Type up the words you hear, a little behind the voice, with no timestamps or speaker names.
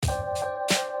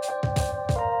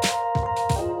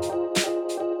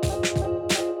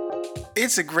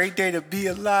It's a great day to be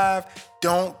alive.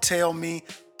 Don't tell me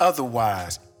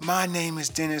otherwise. My name is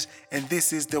Dennis, and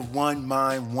this is the One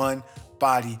Mind, One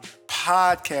Body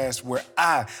podcast where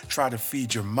I try to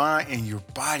feed your mind and your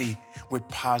body with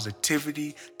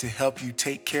positivity to help you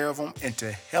take care of them and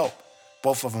to help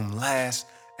both of them last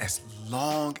as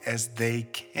long as they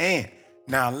can.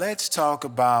 Now, let's talk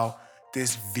about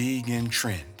this vegan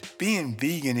trend. Being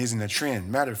vegan isn't a trend.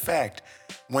 Matter of fact,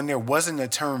 when there wasn't a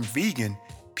term vegan,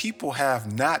 people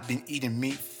have not been eating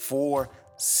meat for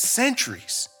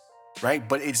centuries, right?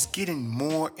 But it's getting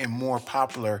more and more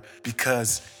popular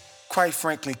because, quite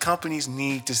frankly, companies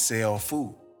need to sell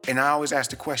food. And I always ask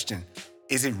the question,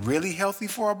 is it really healthy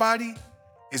for our body?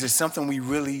 Is it something we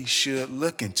really should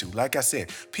look into? Like I said,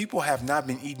 people have not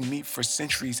been eating meat for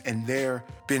centuries and they've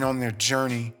been on their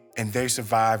journey and they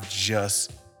survived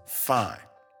just fine.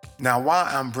 Now, why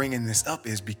I'm bringing this up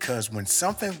is because when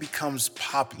something becomes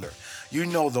popular, you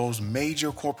know those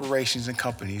major corporations and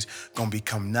companies gonna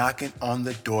become knocking on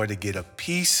the door to get a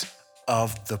piece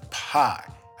of the pie.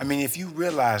 I mean, if you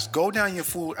realize, go down your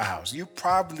food aisles, you've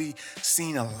probably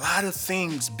seen a lot of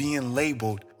things being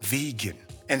labeled vegan.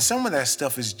 And some of that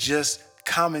stuff is just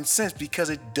common sense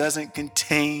because it doesn't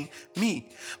contain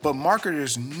meat. But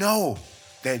marketers know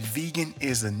that vegan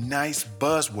is a nice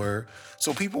buzzword,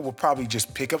 so people will probably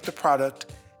just pick up the product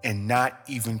and not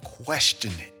even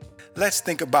question it. Let's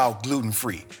think about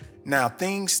gluten-free. Now,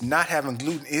 things not having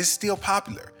gluten is still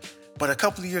popular, but a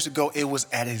couple of years ago, it was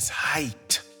at its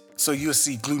height. So you'll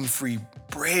see gluten-free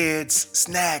breads,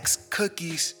 snacks,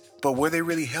 cookies, but were they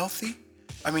really healthy?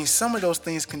 I mean, some of those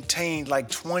things contained like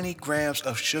 20 grams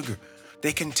of sugar.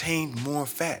 They contained more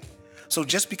fat. So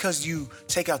just because you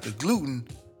take out the gluten,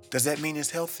 does that mean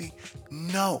it's healthy?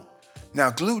 No. Now,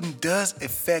 gluten does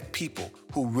affect people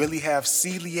who really have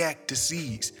celiac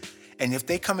disease. And if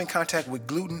they come in contact with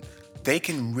gluten, they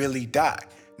can really die.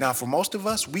 Now, for most of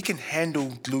us, we can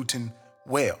handle gluten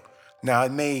well. Now,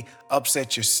 it may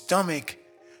upset your stomach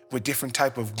with different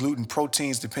type of gluten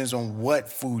proteins, depends on what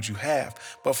food you have.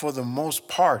 But for the most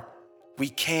part, we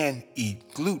can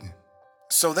eat gluten.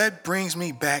 So that brings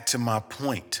me back to my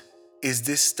point. Is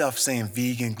this stuff saying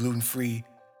vegan, gluten-free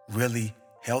really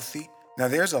healthy? Now,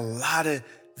 there's a lot of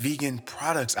vegan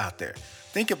products out there.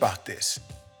 Think about this.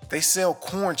 They sell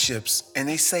corn chips and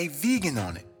they say vegan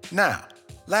on it. Now,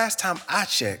 last time I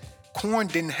checked, corn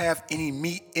didn't have any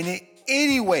meat in it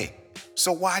anyway.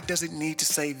 So why does it need to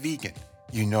say vegan?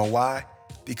 You know why?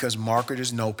 Because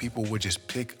marketers know people would just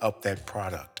pick up that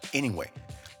product anyway.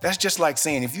 That's just like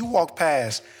saying if you walk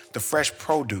past the fresh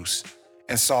produce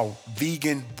and saw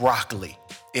vegan broccoli,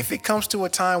 if it comes to a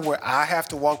time where I have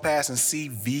to walk past and see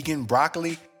vegan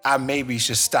broccoli, I maybe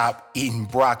should stop eating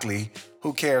broccoli.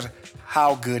 Who cares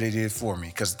how good it is for me?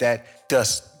 Because that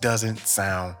just doesn't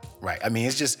sound right. I mean,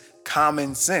 it's just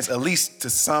common sense. At least to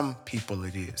some people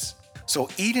it is. So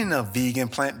eating a vegan,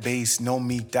 plant-based,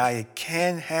 no-meat diet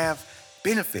can have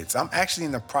benefits. I'm actually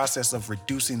in the process of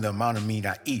reducing the amount of meat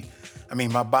I eat. I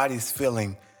mean, my body's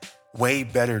feeling way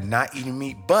better not eating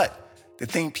meat, but the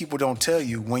thing people don't tell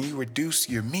you, when you reduce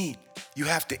your meat, you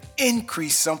have to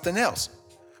increase something else.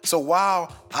 So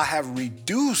while I have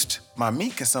reduced my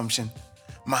meat consumption,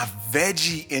 my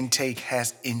veggie intake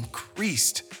has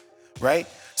increased, right?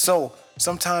 So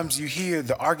sometimes you hear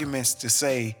the arguments to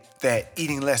say that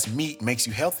eating less meat makes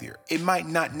you healthier. It might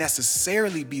not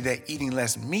necessarily be that eating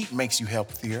less meat makes you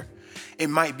healthier.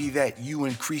 It might be that you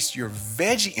increase your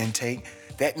veggie intake.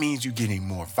 That means you're getting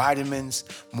more vitamins,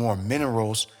 more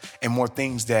minerals, and more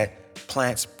things that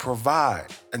plants provide.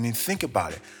 I mean, think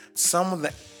about it. Some of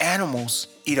the animals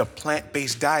eat a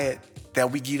plant-based diet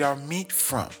that we get our meat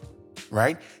from,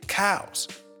 right? Cows,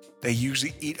 they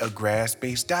usually eat a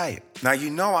grass-based diet. Now, you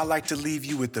know I like to leave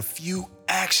you with a few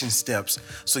action steps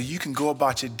so you can go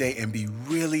about your day and be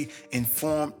really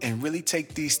informed and really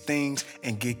take these things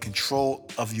and get control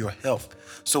of your health.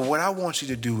 So what I want you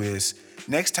to do is,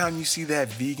 next time you see that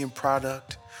vegan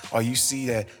product or you see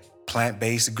that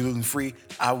plant-based, gluten-free,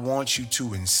 I want you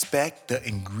to inspect the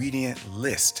ingredient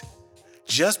list.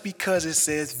 Just because it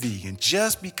says vegan,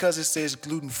 just because it says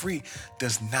gluten-free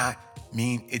does not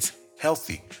mean it's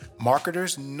healthy.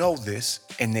 Marketers know this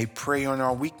and they prey on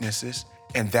our weaknesses,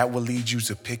 and that will lead you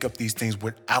to pick up these things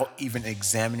without even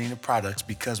examining the products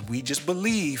because we just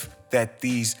believe that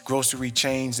these grocery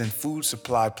chains and food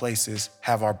supply places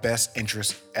have our best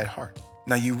interests at heart.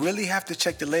 Now, you really have to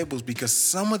check the labels because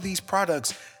some of these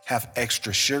products have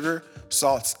extra sugar,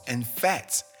 salts, and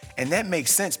fats. And that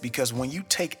makes sense because when you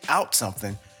take out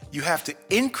something, you have to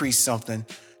increase something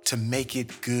to make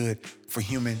it good for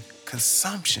human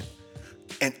consumption.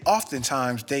 And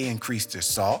oftentimes they increase the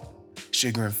salt,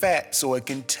 sugar and fat so it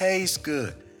can taste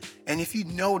good. And if you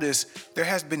notice, there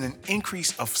has been an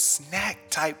increase of snack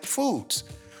type foods.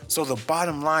 So the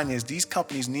bottom line is these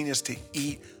companies need us to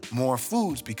eat more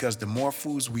foods, because the more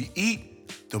foods we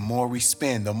eat, the more we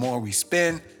spend. The more we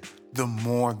spend, the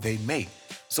more they make.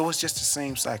 So it's just the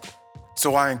same cycle.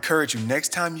 So I encourage you, next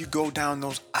time you go down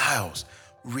those aisles,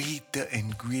 read the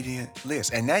ingredient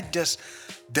list. And that just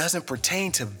doesn't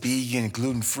pertain to vegan,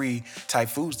 gluten-free type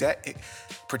foods. That it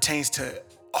pertains to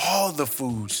all the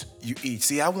foods you eat.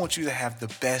 See, I want you to have the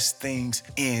best things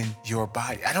in your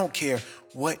body. I don't care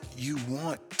what you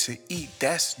want to eat.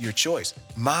 That's your choice.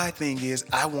 My thing is,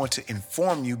 I want to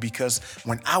inform you, because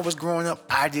when I was growing up,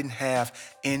 I didn't have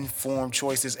informed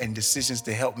choices and decisions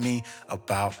to help me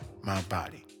about my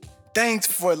body. Thanks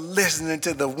for listening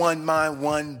to the One Mind,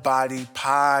 One Body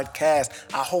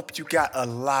podcast. I hope you got a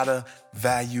lot of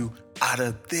value out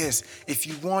of this. If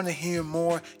you want to hear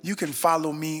more, you can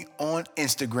follow me on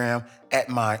Instagram at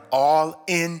my All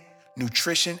In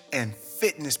Nutrition and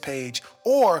Fitness page.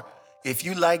 Or if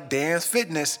you like Dan's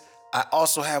Fitness, I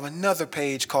also have another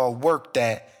page called Work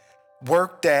That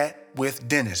with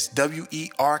Dennis,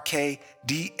 WERKDAT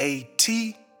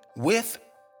with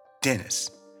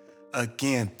Dennis.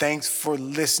 Again, thanks for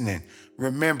listening.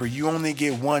 Remember, you only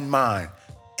get one mind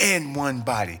and one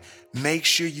body. Make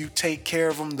sure you take care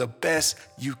of them the best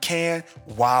you can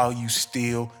while you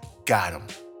still got them.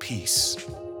 Peace.